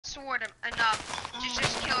sword enough to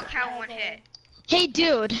just kill a cow in one hit. Hey,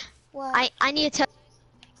 dude. What? I need to.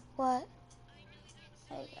 What?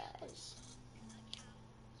 Hey guys.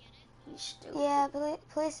 You stupid. Yeah,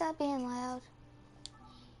 please stop being loud.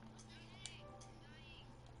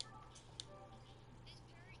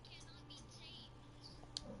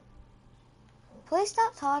 Please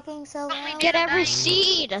stop talking so loud. Get every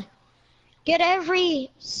seed. Get every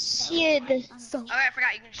seed. Oh, I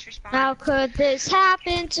forgot you can just respawn. How could this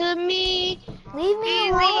happen to me? Leave me Easy.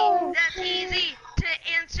 alone. That's easy to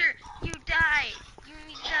answer. You die. You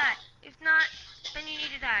need to die. If not, then you need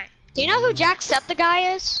to die. Do you know who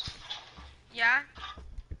Jacksepticeye is? Yeah?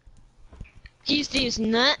 He's these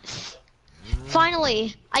nuts.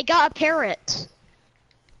 Finally, I got a parrot.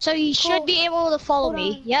 So you should be able to follow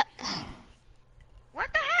me. on. Yep. What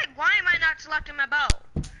the heck? Why am I not selecting my bow?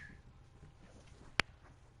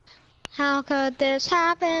 How could this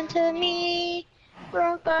happen to me?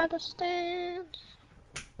 Broke by the stand.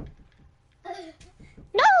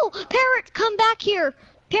 No! Parrot, come back here!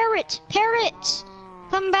 Parrot! Parrot!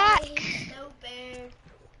 Come back! Stupid.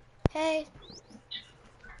 Hey.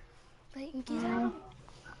 Wait, you get out.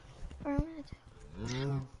 Or I'm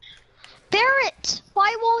gonna Parrot!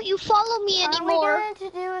 Why won't you follow me anymore? Are we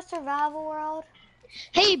going to do a survival world?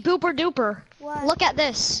 Hey, Booper Dooper. What? Look at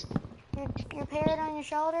this. Your parrot on your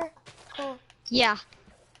shoulder? Cool. Yeah.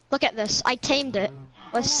 Look at this. I tamed it.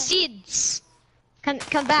 With seeds. Come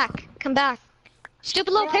back. Come back.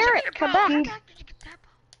 Stupid little parrot. Come back. How did you get that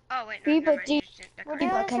bow? Oh, wait, no, never mind. You just didn't decorate. We're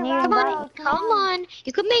doing Can you survival Come on. world. Come on.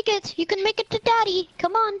 You can make it. You can make it to daddy.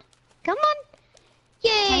 Come on. Come on.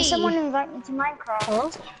 Yay. Can someone invite me to Minecraft?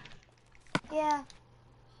 Hello? Yeah.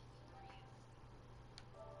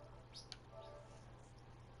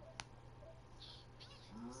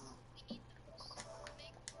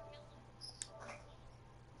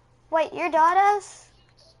 Wait, your daughters?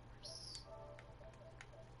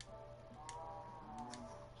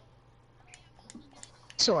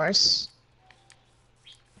 Source.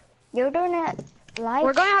 You're doing it live.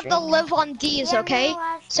 We're gonna have to streaming. live on these, Yeah, okay? no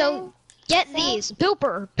live So stream. get So- these.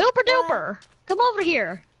 Booper. Booper Dooper. Come over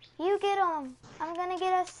here. You get them. I'm gonna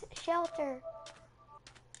get us shelter.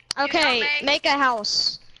 Okay, make a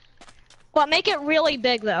house. But make it really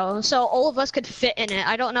big though, so all of us could fit in it.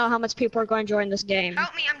 I don't know how much people are going to join this game.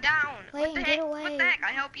 Help me, I'm down. Wait, What the get heck? away. What the heck?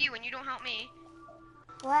 I help you and you don't help me.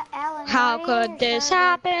 What, Alan? How I'm already in could your this server.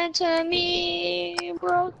 happen to me?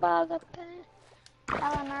 Broke by the pen.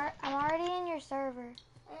 Alan, I'm already in your server.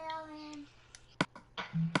 Alan.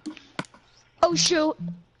 Oh shoot.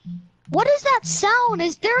 What is that sound?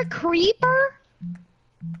 Is there a creeper?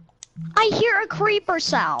 I hear a creeper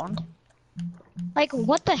sound. Like,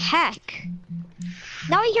 what the heck?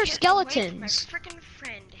 Now I hear Get skeletons. away from my frickin'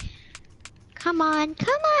 friend. Come on,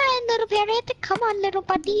 little parrot. Come on, little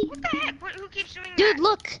buddy. What the heck? Who keeps doing Dude, that?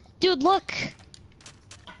 look. Dude, look.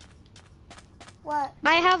 What?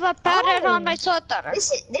 I have a parrot Oh. on my sweater.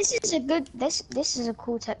 This is a good. This is a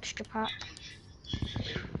cool texture pack.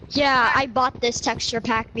 Yeah, I bought this texture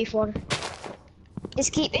pack before.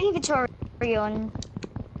 Just keep inventory on.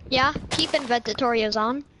 Yeah, keep inventorios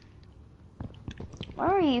on. Where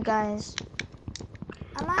are you guys?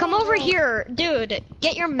 Come over here, dude.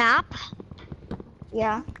 Get your map.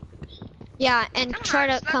 Yeah. Yeah, and Somehow try I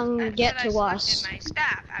to slept- come I get said I to us. selected my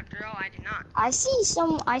staff. After all, I did not. I see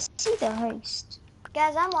some. I see the host.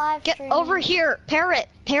 Guys, I'm live Get streaming. over here, parrot,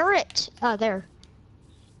 parrot. Oh, there.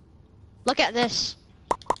 Look at this.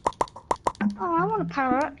 Oh, I want a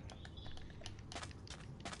parrot.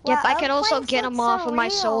 Yep, Wow, I could also Earthquakes get look him off so of my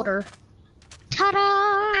real. shoulder. What the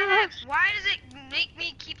Ta-da! heck? Why does it make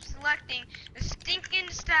me keep selecting the stinking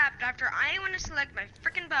staff after I want to select my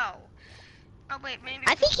frickin' bow? Oh wait, maybe.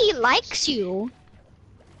 I think he likes you.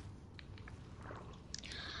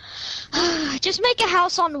 Just make a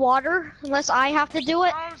house on water, unless I have to do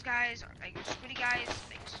it. Those guys are like squiddy guys.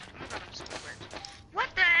 Like, oh my god, I'm stupid. What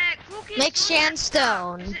the heck? Who keeps Make doing that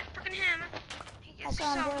stuff? sandstone. Is it frickin' him? He gets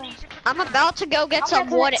That's what I'm so doing. easy frickin' I'm him. about to go get I'm some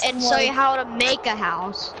gonna wood collect and some show you wood. how to make a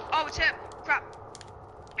house. Oh, it's him. Crap.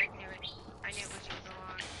 I knew it. I knew it was you all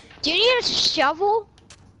along. Do you need a shovel?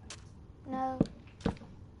 No.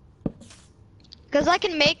 Because I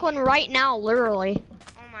can make one right now, literally.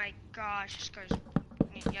 Oh my gosh, this guy's.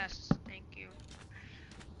 Yes, thank you.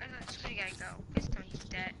 Where did that squiddy guy go? This time he's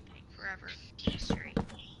dead. Like, forever. History.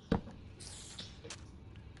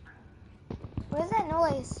 What is that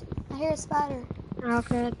noise? I hear a spider. How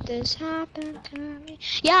could this happen to me?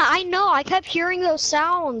 Yeah, I know. I kept hearing those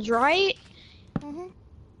sounds, right? Mhm.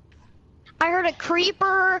 I heard a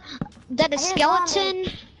creeper, then a I hear a skeleton.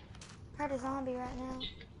 Heard a zombie right now.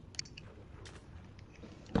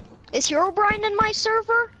 Is Herobrine in my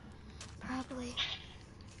server? carefully.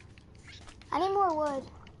 I need more wood.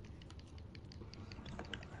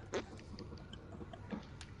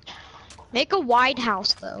 Make a wide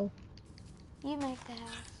house, though. You make the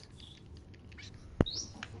house.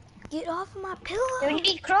 Get off of my We pillow.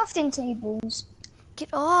 need crafting tables. Get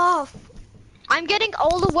off. I'm getting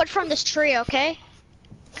all the wood from this tree, okay?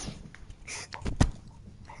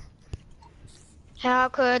 How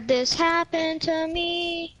could this happen to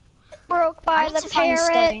me? Broke by I need the to find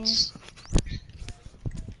parrots.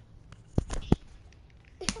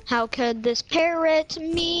 How could this parrot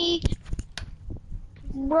me?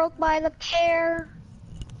 Broke by the pear.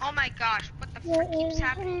 Oh my gosh, what the frick keeps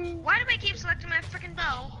happening? Why do I keep selecting my freaking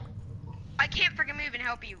bow? I can't freaking move and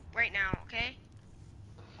help you right now, okay?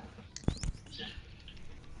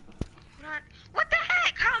 What the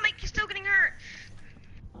heck? How am I still getting hurt?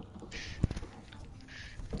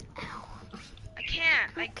 I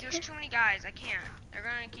can't. Like, there's too many guys. I can't. They're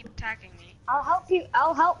gonna keep attacking me. I'll help you.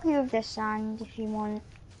 I'll help you with the sand if you want.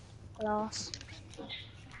 Glass.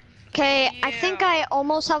 Okay, I think I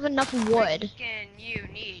almost have enough wood. Freaking you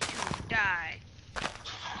need to die.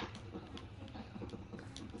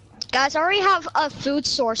 Guys, I already have a food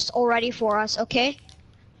source already for us, okay?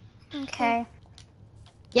 Okay.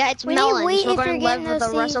 Yeah, it's We need melons. wheat We're if going to you're live getting the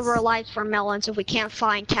those rest of our seeds. lives for melons if we can't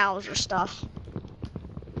find cows or stuff.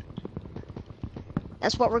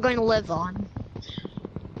 That's what we're going to live on.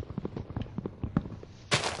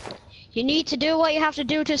 You need to do what you have to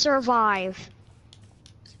do to survive.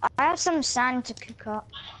 I have some sand to cook up.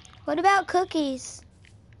 What about cookies?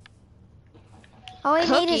 All we need is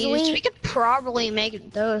Cookies, we wheat. could probably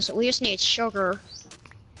make those. We just need sugar.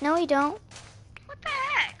 No, we don't. What the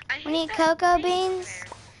heck? I We hate need that cocoa thing over beans there.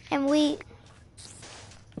 and wheat.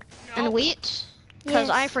 And Nope. wheat? Because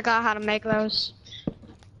I Yes. forgot how to make those.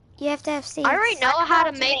 You have to have seeds. I already know how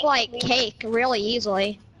to make like wheat. cake really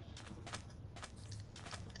easily.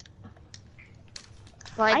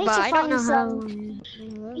 Like, I need but to I don't find know how.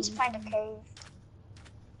 I need to find a cave.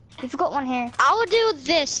 We've got one here. I'll do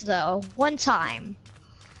this though, one time.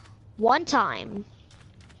 One time.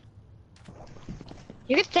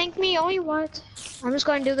 You can thank me all you want. I'm just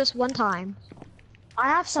going to do this one time. I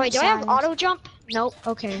have some Wait, do I sand. have auto jump? Nope.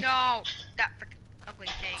 Okay. No, that freaking ugly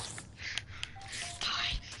thing.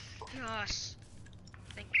 Die. Yes.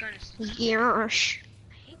 Thank goodness. Gosh.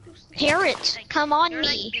 I hate those things. Parrot, Like, come on they're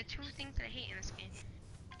me. like the two things that I hate in this game.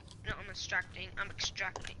 No, I'm extracting. I'm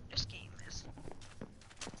extracting. This game is.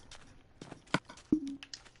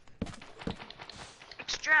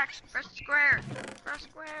 Extract. Press square. Press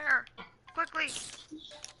square. Quickly.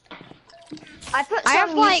 I put I some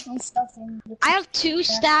have, like- useful stuff in. I have 2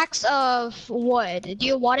 stacks of wood. Do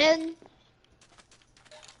you want it?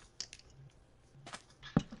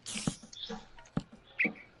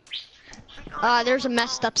 There's a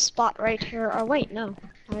messed up spot right here. Oh wait, no.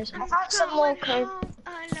 There isn't. I found some more code.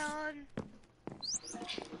 Alone.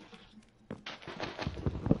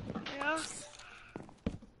 Yes.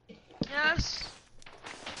 Yes.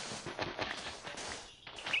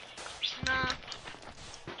 No.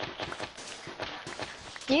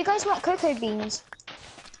 Do you guys want cocoa beans?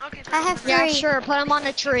 Okay. I have Yeah, 3. sure. Put them on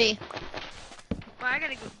the tree. Well, I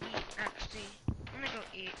gotta go eat, actually. I'm gonna go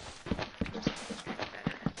eat.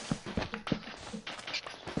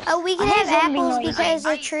 Oh, we can I have have zombie apples noise. because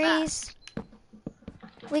I of use trees.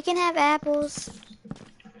 We can have apples.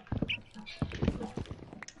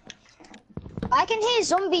 I can hear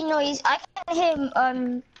zombie noise. I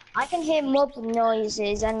can hear mob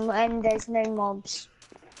noises and there's no mobs.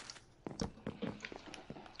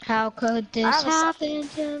 How could I this have a happen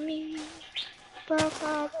to me?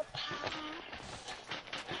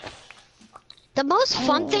 The most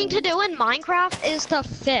fun thing to do in Minecraft is to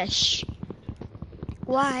fish.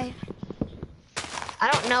 Why? I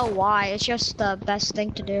don't know why, it's just the best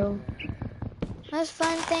thing to do. Most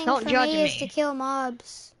fun thing Don't for judge me is me. to kill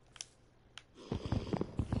mobs.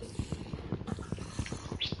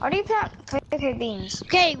 How do you plant cocoa beans?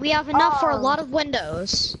 Okay, we have enough for a Oh. lot of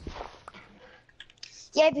windows.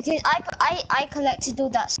 Yeah, because I collected all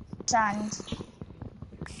that sand.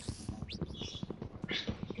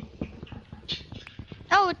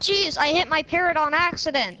 Oh jeez, I hit my parrot on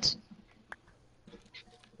accident.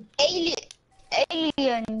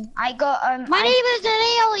 Alien. I got My name is an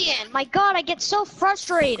alien! My god, I get so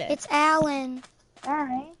frustrated. It's Alan.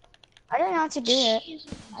 Alright. I don't know how to do it.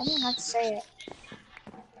 I don't know how to say it.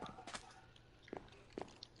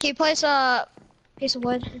 Can you place a piece of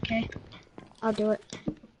wood? Okay, I'll do it.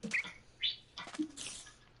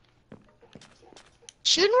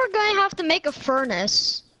 Soon we're going to have to make a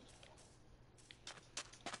furnace.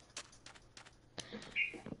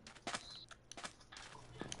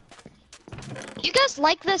 You guys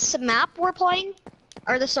like this map we're playing?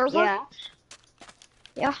 Or the server? Yeah.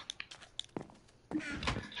 Yeah.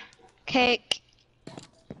 Okay.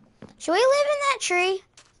 Should we live in that tree?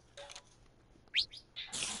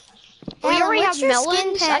 We Adam, already what's have your skin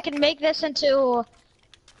melons. I pack? can make this into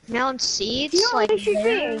melon seeds. Do you know like what we should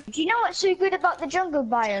there. do? Do you know what's so good about the jungle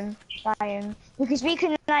biome? Because we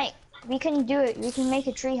can do it. We can make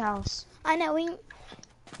a tree house. I know, we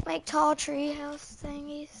make tall tree house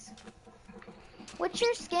thingies. What's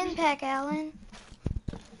your skin pack, Alan?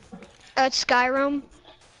 It's Skyrim.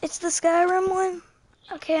 It's the Skyrim one?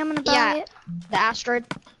 Okay, I'm gonna buy Yeah. it. The asteroid.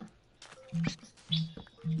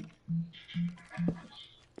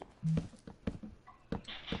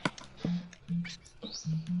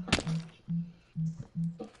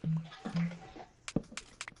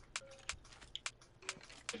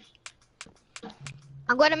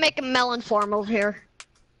 I'm going to make a melon farm over here.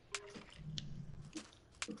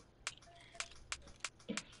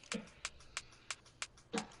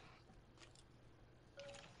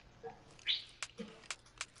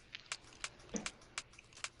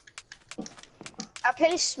 I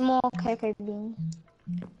place small cocoa beans.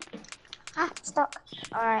 Ah, stuck.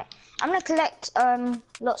 Alright. I'm gonna collect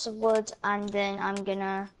lots of wood and then I'm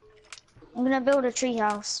gonna build a tree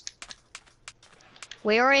house.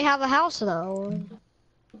 We already have a house though.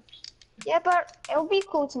 Yeah, but it'll be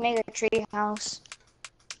cool to make a tree house.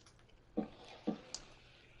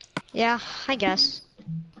 Yeah, I guess.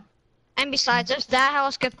 And besides, if that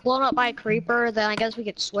house gets blown up by a creeper, then I guess we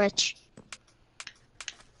could switch.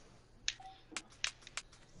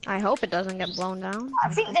 I hope it doesn't get blown down. I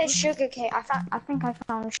think there's sugar cane. I think I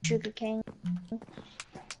found sugar cane.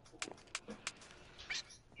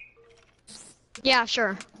 Yeah,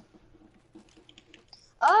 sure.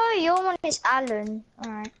 Oh, your one is Alan.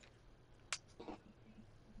 Alright.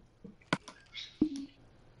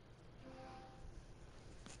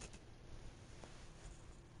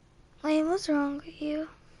 Wait, what's wrong with you?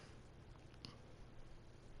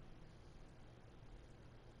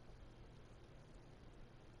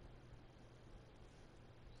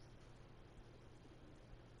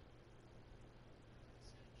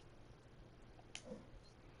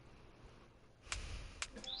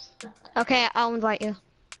 Okay, I'll invite you.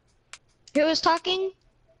 Who was talking?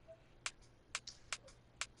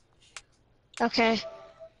 Okay.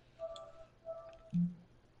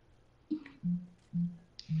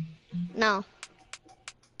 No.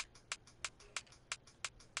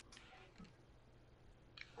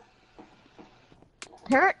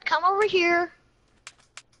 Parrot, come over here.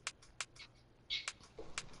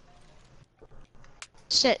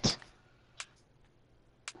 Sit.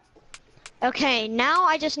 Okay, now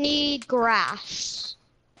I just need grass.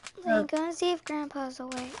 I'm gonna see if Grandpa's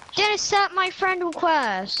awake. Didn't accept my friend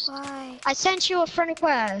request. Why? I sent you a friend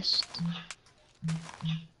request.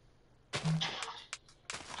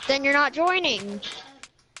 Then you're not joining.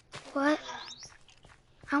 What?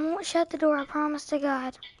 I won't shut the door, I promise to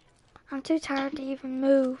God. I'm too tired to even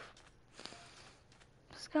move.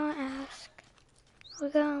 Just gonna ask. We're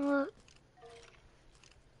gonna look.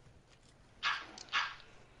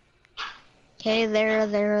 Okay, there.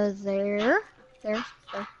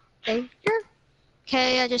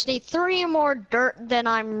 Okay, I just need 3 more dirt, then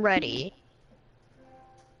I'm ready.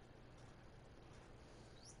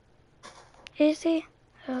 Is he?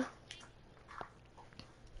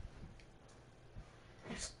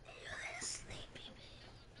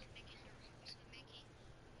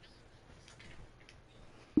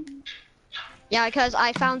 Yeah, because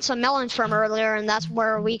I found some melons from earlier, and that's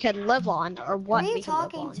where we could live on, or what Who are we you could live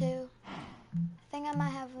talking on. to? I think I might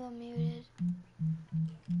have him muted.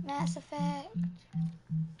 Mass Effect.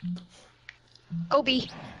 Obi.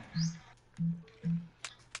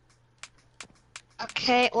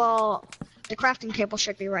 Okay, well, the crafting table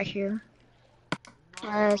should be right here.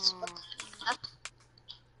 What?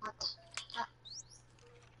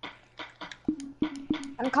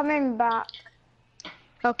 I'm coming back.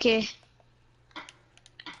 Okay.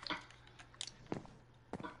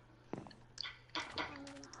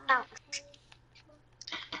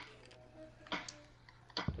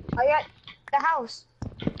 Are you at the house?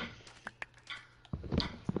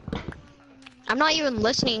 I'm not even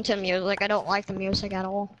listening to music. I don't like the music at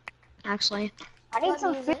all, actually. I need What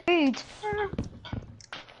some music? food.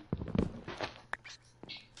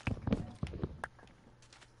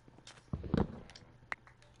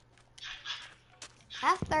 I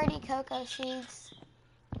have 30 cocoa seeds.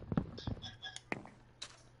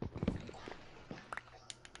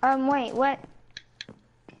 Wait, what?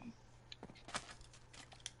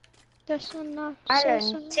 There's enough.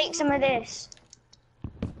 Alan, take some of this.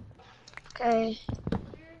 Okay.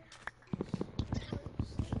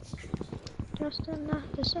 Just enough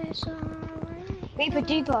to say sorry. Beeper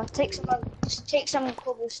Duper, just take some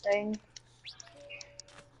cobblestone.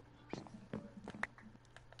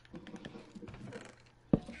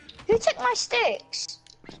 Who took my sticks?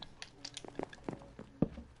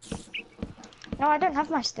 No, I don't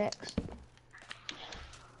have my sticks.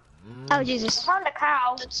 Oh Jesus! I found a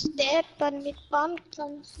cow. Step on me,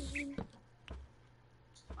 pumpkin.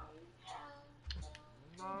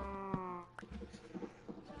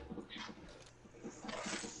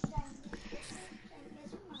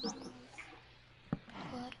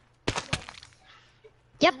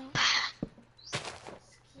 Yep.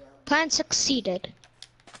 Plan succeeded.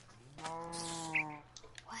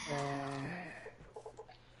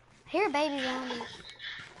 Here, baby zombie.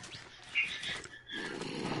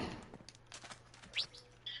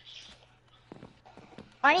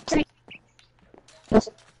 I need to.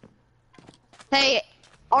 Hey,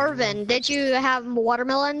 Arvin, did you have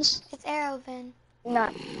watermelons? It's Arrowvin. No.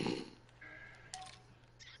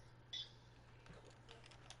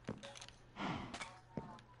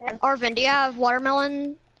 Arvin, do you have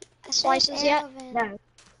watermelon slices yet? No.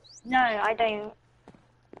 No, I don't.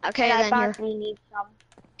 Okay, But I then here. badly need some.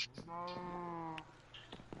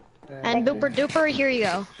 And Booper Duper, here you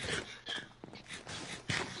go.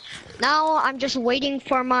 Now I'm just waiting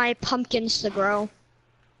for my pumpkins to grow.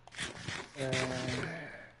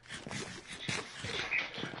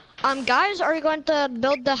 Guys, are you going to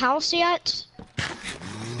build the house yet?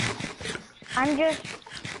 I'm just.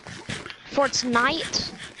 For its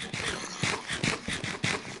night?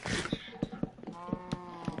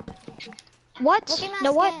 What? Look at my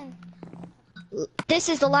No, what? skin. This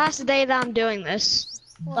is the last day that I'm doing this.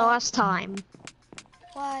 What? The last time.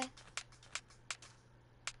 Why?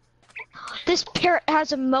 This parrot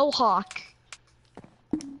has a mohawk.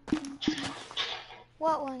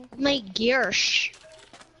 What one? My Gersh.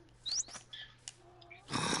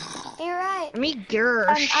 You're right. Me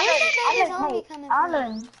Gersh.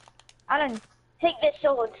 Alan, take this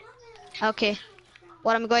sword. Okay.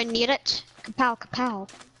 What, I'm going to need it? Kapow, kapow.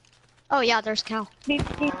 Oh yeah, there's cow. Take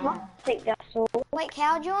that sword. Wait,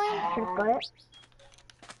 cow join? Should've got it.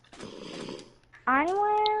 I'm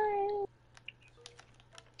wearing.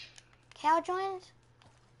 Cow joins?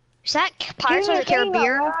 Is that Pirates of the Caribbean?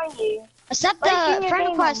 Where are you? Accept Wait, the Junior friend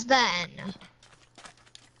Gamer. request then.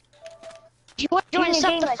 If you want to join, Junior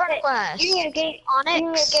accept the Gamer, friend request. Junior Gamer,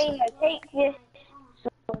 Onyx. take this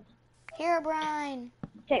sword. Here, Brian.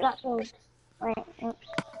 Take that sword. Wait, oops.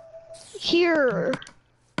 Here.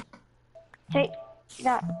 Take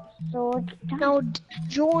that sword. No,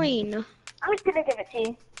 join. I'm just gonna give it to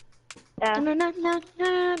you. There. No, no, no,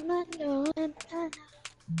 no, no, no, no.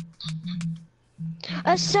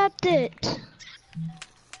 Accept it.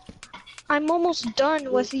 I'm almost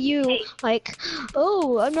done with you. Like,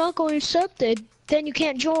 oh, I'm not going to accept it. Then you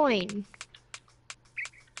can't join.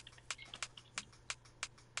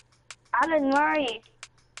 Alan, where are you?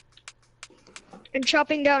 I'm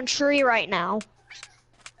chopping down tree right now.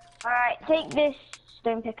 Alright, take this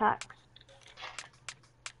stone pickaxe.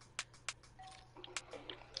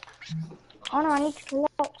 Oh no, I need to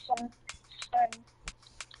collect some stone.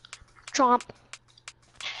 Chomp.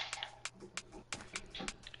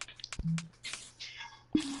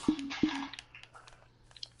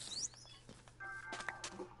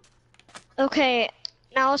 Okay,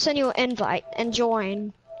 now I'll send you an invite and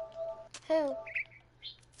join. Who?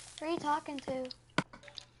 Who are you talking to?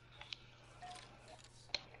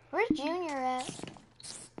 Where's Junior at?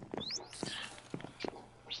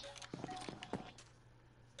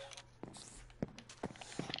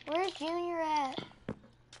 Where's Junior at?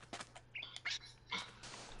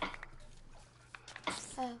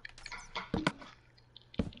 Oh.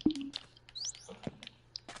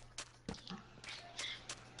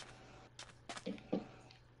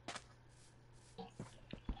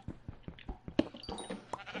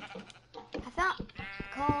 I found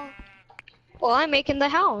coal. Well, I'm making the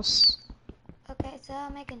house. Okay, so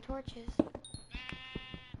I'm making torches.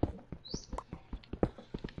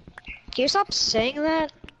 Can you stop saying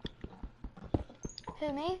that?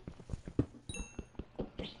 Who, me?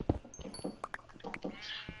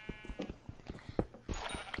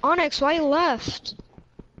 Onyx, why you left?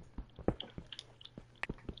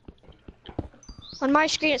 On my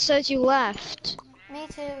screen it says you left. Me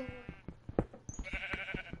too.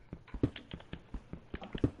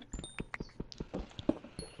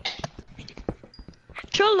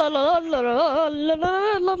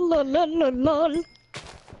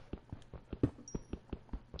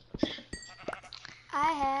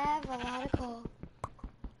 I have a lot of coal.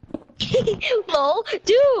 Lol,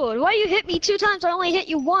 dude, why you hit me 2 times? I only hit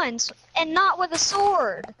you once, and not with a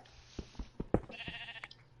sword.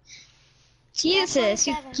 Jesus,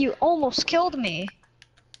 you almost killed me.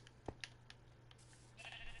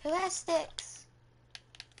 Who has sticks?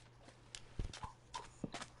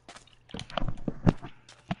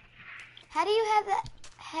 How do you have that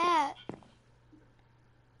hat?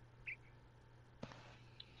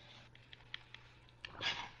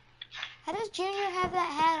 How does Junior have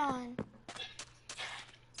that hat on?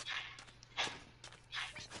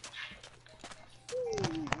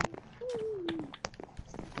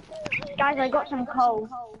 Guys, I got some coal.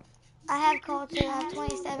 I have coal too. I have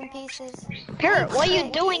 27 pieces. Parrot, what are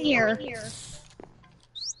you doing here?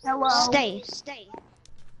 Hello. Stay.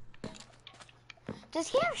 Does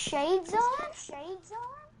he have shades on?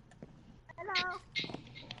 Hello.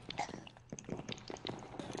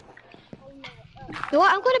 You know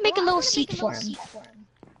what? I'm gonna make a little seat for him.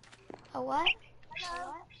 A what?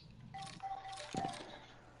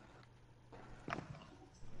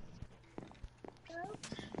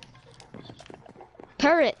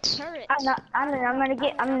 Parrot. I'm gonna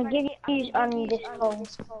give you this coal.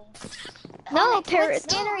 No, What Parrot.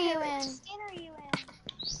 skin are you in?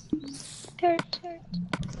 Parrot.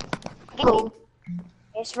 Cool.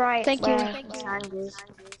 It's right. Thank you. where the sand is.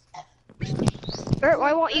 Parrot,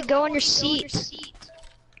 why won't you go on your seat?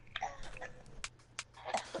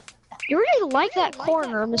 You really like that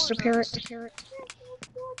corner, Mr. Parrot.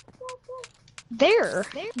 There.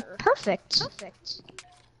 Perfect.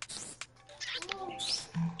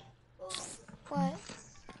 What?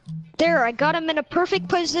 There, I got him in a perfect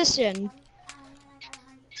position.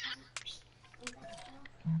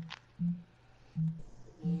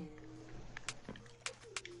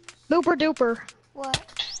 Booper dooper. What?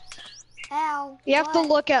 Ow. You have to What?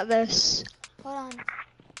 look at this. Hold on.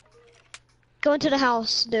 Go into the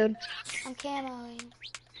house, dude. I'm camoing.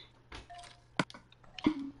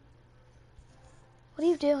 What are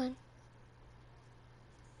you doing?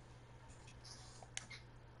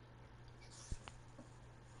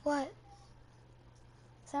 What?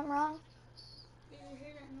 Something wrong? Did you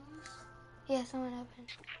hear that noise? Yeah, someone opened.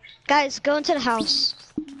 Guys, go into the house.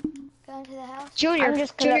 Go into the house? Junior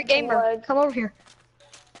collecting Gamer, wood. come over here.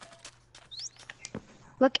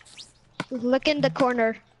 Look in the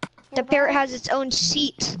corner. The Your parrot bed? has its own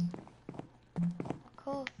seat.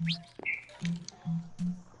 Cool.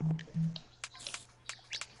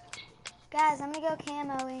 Guys, I'm gonna go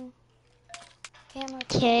camoing. Camo.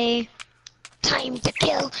 Okay. Time to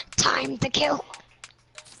kill. Time to kill.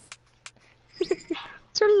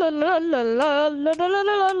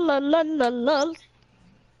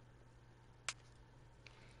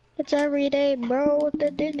 It's every day, bro, with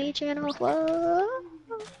the Disney Channel. Whoa.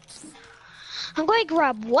 I'm going to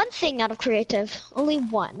grab one thing out of creative. Only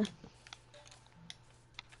one.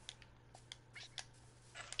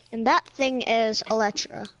 And that thing is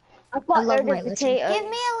Electra. I love love my my Elytra. potatoes. Give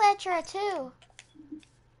me Elytra too.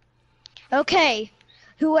 Okay,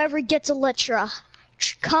 whoever gets Electra,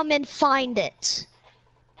 come and find it.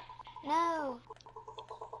 No.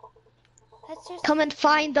 That's just. Come and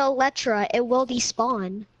find the Electra. It will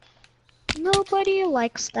despawn. Nobody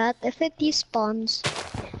likes that if it despawns.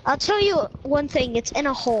 I'll tell you one thing, it's in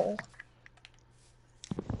a hole.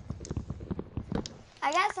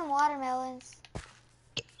 I got some watermelons.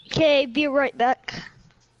 Okay, be right back.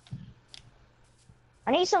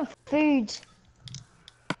 I need some food.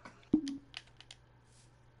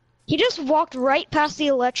 He just walked right past the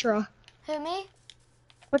Electra. Who, me?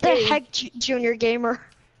 What the heck, Junior Gamer?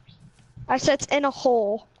 I said it's in a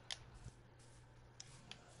hole.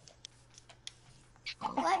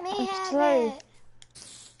 Let me I'm have slow. it.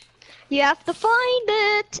 You have to find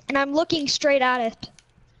it, and I'm looking straight at it.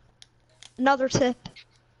 Another tip.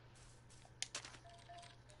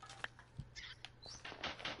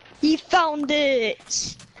 He found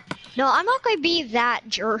it. No, I'm not going to be that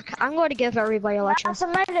jerk. I'm going to give everybody I Electra. have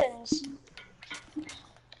some melons.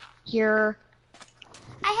 Here.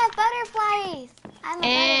 I have butterflies. I'm a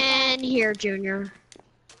And here, Junior.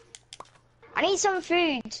 I need some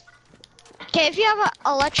food. Okay, if you have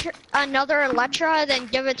another Electra, then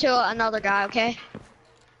give it to another guy, okay?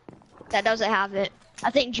 That doesn't have it.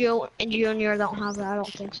 I think Joe and Junior don't have it. I don't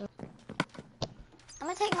think so. I'm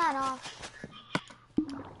gonna take mine off.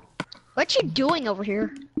 What you doing over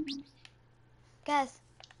here? Guys,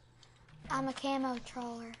 I'm a camo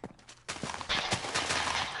troller.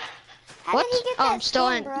 How What? did he get Oh, that I'm still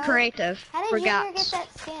skin, in bro? creative. How did Forgot. Junior get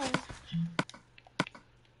that skin?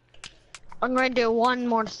 I'm going to do one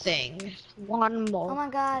more thing. One Oh more. my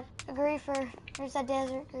god, a griefer. There's a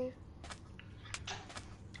desert grief.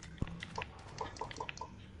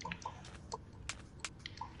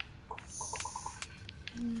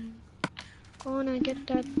 Wanna get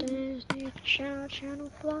that Disney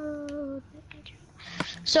Channel flow.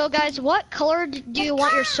 So guys, what color do you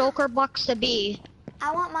want your soaker box to be?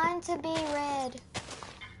 I want mine to be red.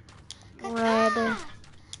 Red.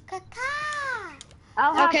 Caca.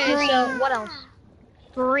 I'll have Okay, green. so what else?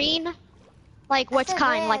 Green? Like I which said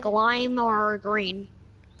kind? red. Like lime or green?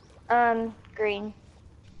 Green.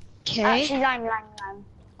 Okay. Actually, lime.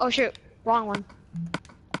 Oh shoot, wrong one.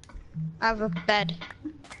 I have a bed.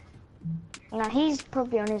 No, he's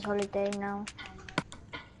probably on his holiday now.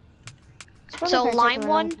 It's probably So gonna take lime him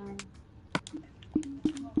a long one? time.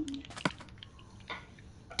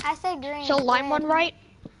 I said green. So lime one, right?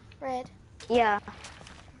 Red. Yeah.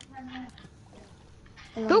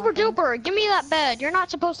 Booper duper, give me that bed. You're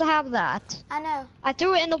not supposed to have that. I know. I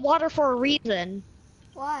threw it in the water for a reason.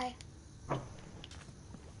 Why?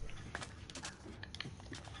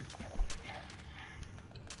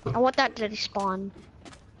 I want that to despawn.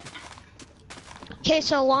 Okay,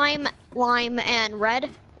 so lime, and red.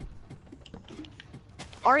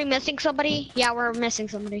 Are we missing somebody? Yeah, we're missing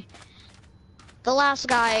somebody. The last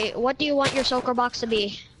guy, what do you want your soaker box to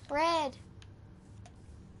be? Red.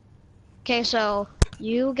 Okay, so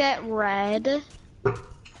you get red.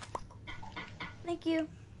 Thank you.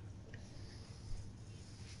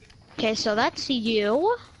 Okay, so that's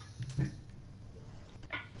you.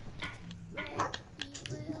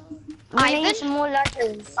 I Ivan? need some more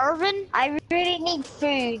letters. Irvin? I really need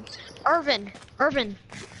food. Irvin.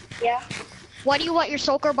 Yeah. What do you want your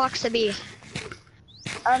soaker box to be?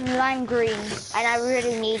 Lime green, and I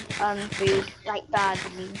really need food, like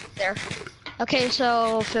badly. There. Okay,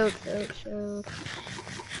 so food.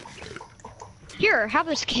 Here, have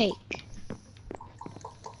this cake.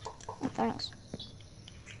 Oh, thanks.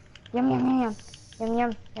 Yum.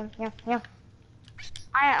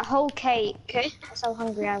 I ate a whole cake. Okay. That's how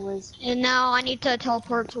hungry I was. And now I need to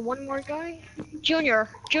teleport to one more guy. Junior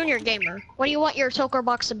gamer. What do you want your soaker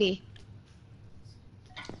box to be?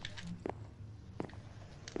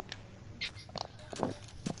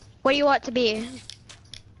 What do you want it to be?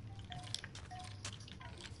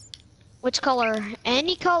 Which color?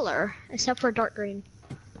 Any color, except for dark green.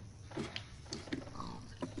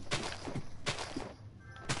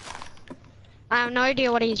 I have no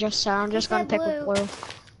idea what he just said. I'm just gonna said pick with blue. blue.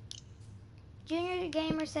 Junior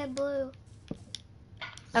Gamer said blue.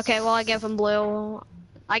 Okay, well I give him blue.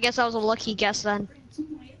 I guess that was a lucky guess then.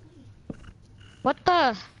 What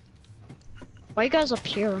the? Why are you guys up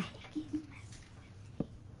here?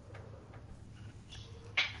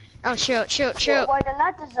 Oh shoot. Why the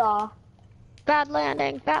letters are? Bad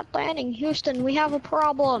landing. Houston, we have a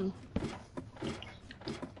problem.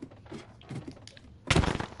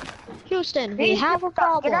 Houston, we Please have a get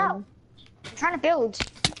out. problem. I'm trying to build.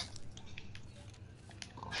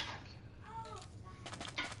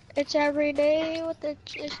 It's every day with the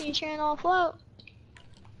Disney Channel float.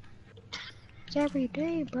 It's every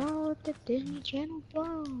day, bro, with the Disney Channel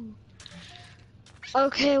float.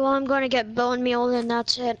 Okay, well I'm gonna get bone meal and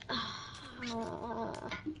that's it.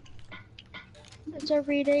 It's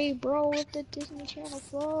every day, bro, with the Disney Channel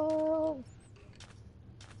float.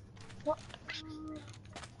 What?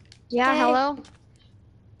 Yeah, Hey. hello?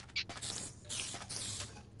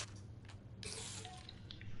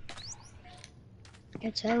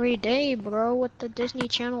 It's every day, bro, with the Disney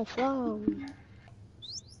Channel flow.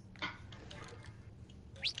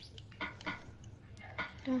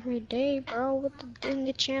 Every day, bro, with the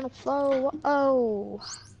Disney Channel flow. Oh.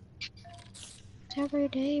 It's every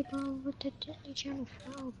day, bro, with the Disney Channel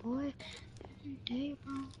flow, boy. Every day,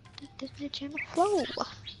 bro, with the Disney Channel flow.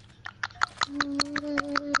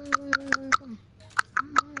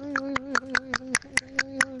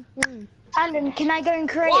 Alan, can I go and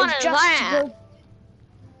create What a is just that? to build